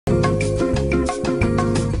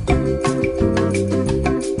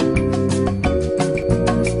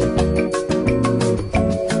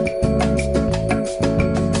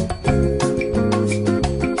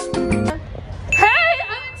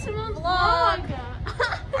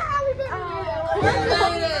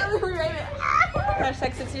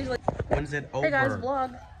Hashtag 6 years later. When's it over? Hey guys,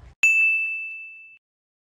 vlog.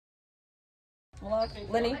 Vlog.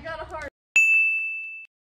 Lenny. I got a heart.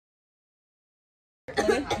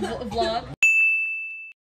 Lenny. Vlog.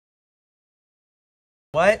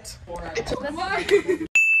 What?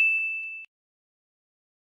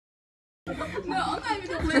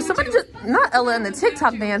 There's somebody just not Ella in the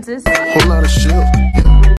TikTok dances. Whole lot of shit.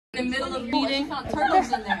 In the middle of eating. She found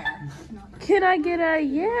turtles in there. Can I get a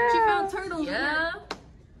yeah? She found turtles in there.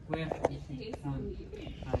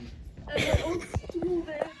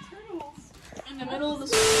 In the middle of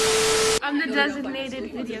the I'm the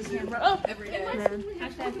designated video camera. Oh, every day.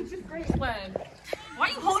 Hashtag swag. Why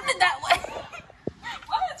are you holding it that way?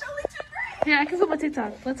 Why it's only 2 grand? Yeah, I can put my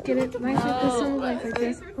TikTok. Let's get it. Nice with this one, like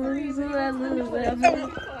this.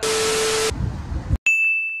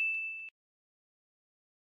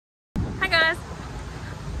 Hi guys,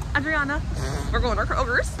 Adriana. We're going to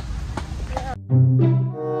Kroger's.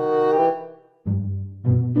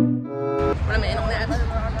 What am I in on that?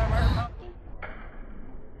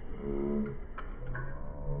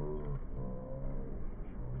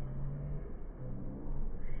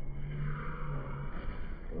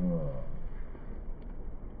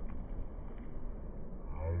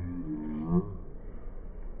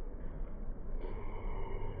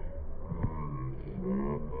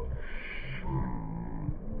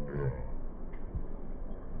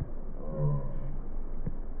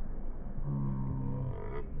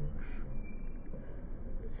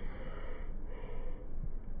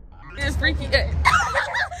 It's freaky.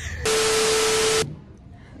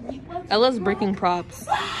 Ella's breaking props.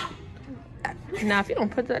 Now, if you don't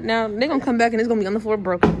put that down, they're gonna come back and it's gonna be on the floor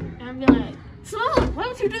broken. And I'm gonna be like, Simone, why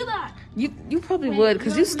would you do that? You probably would,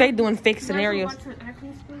 because you stay doing fake scenarios.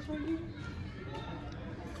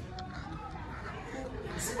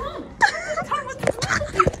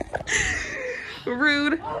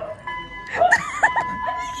 Rude.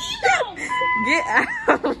 Get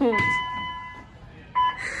out.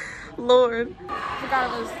 Lord. Forgot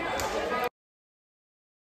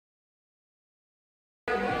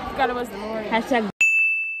it was the Lord. Hashtag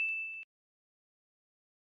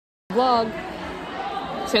vlog.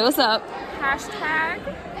 Say what's up. Hashtag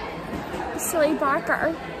silly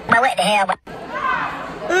barker. What the hell?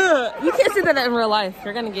 You can't say that in real life.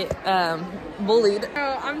 You're gonna get bullied.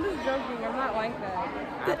 No, I'm just joking. I'm not like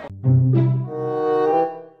that.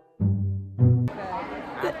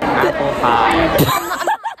 I'm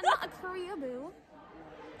not a Korea boo.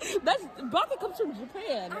 That's Baka comes from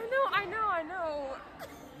Japan. I know.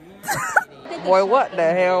 Boy, what the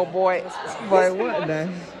hell, boy? Boy, what the?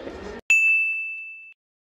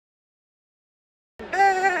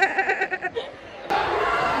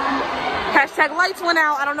 Hashtag lights went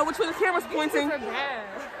out. I don't know which way the camera's pointing. Hey,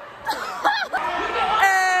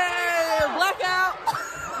 blackout.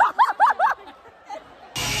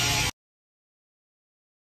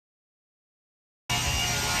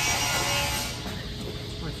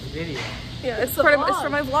 Video. Yeah, it's for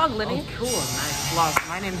my vlog, Lenny. Oh, cool, nice vlog.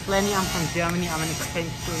 My name is Lenny. I'm from Germany. I'm an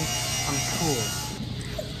exchange student. I'm cool.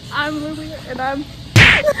 I'm Lily, and I'm.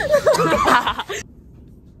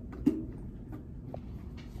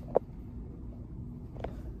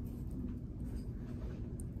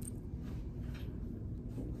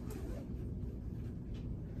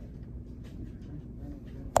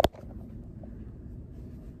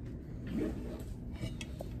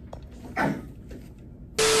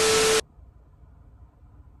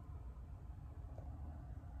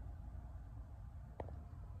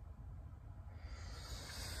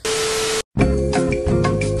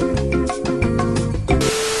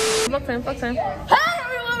 Fuck time. Hey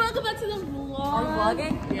everyone, welcome back to the vlog. Are you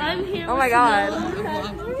vlogging? Yeah. I'm here. Oh my god.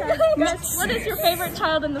 Guess what is your favorite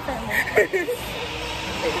child in the family?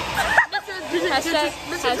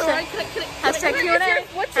 Hashtag Q&A.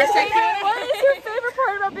 What is your favorite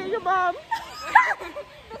part about being a mom?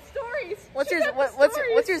 The stories. What's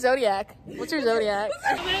your zodiac? What's your zodiac?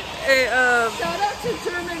 Hey, Shout out to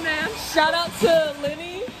German man. Shout out to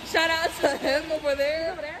Lenny. Shout out to him over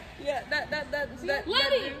there. Over there? Yeah, that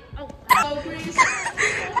Lenny. Oh, please.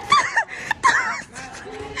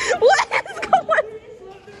 What is going?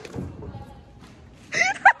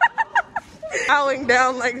 Bowing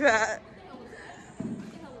down like that.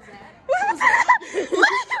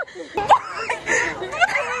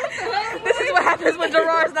 This is what happens when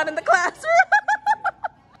Gerard's not in the classroom.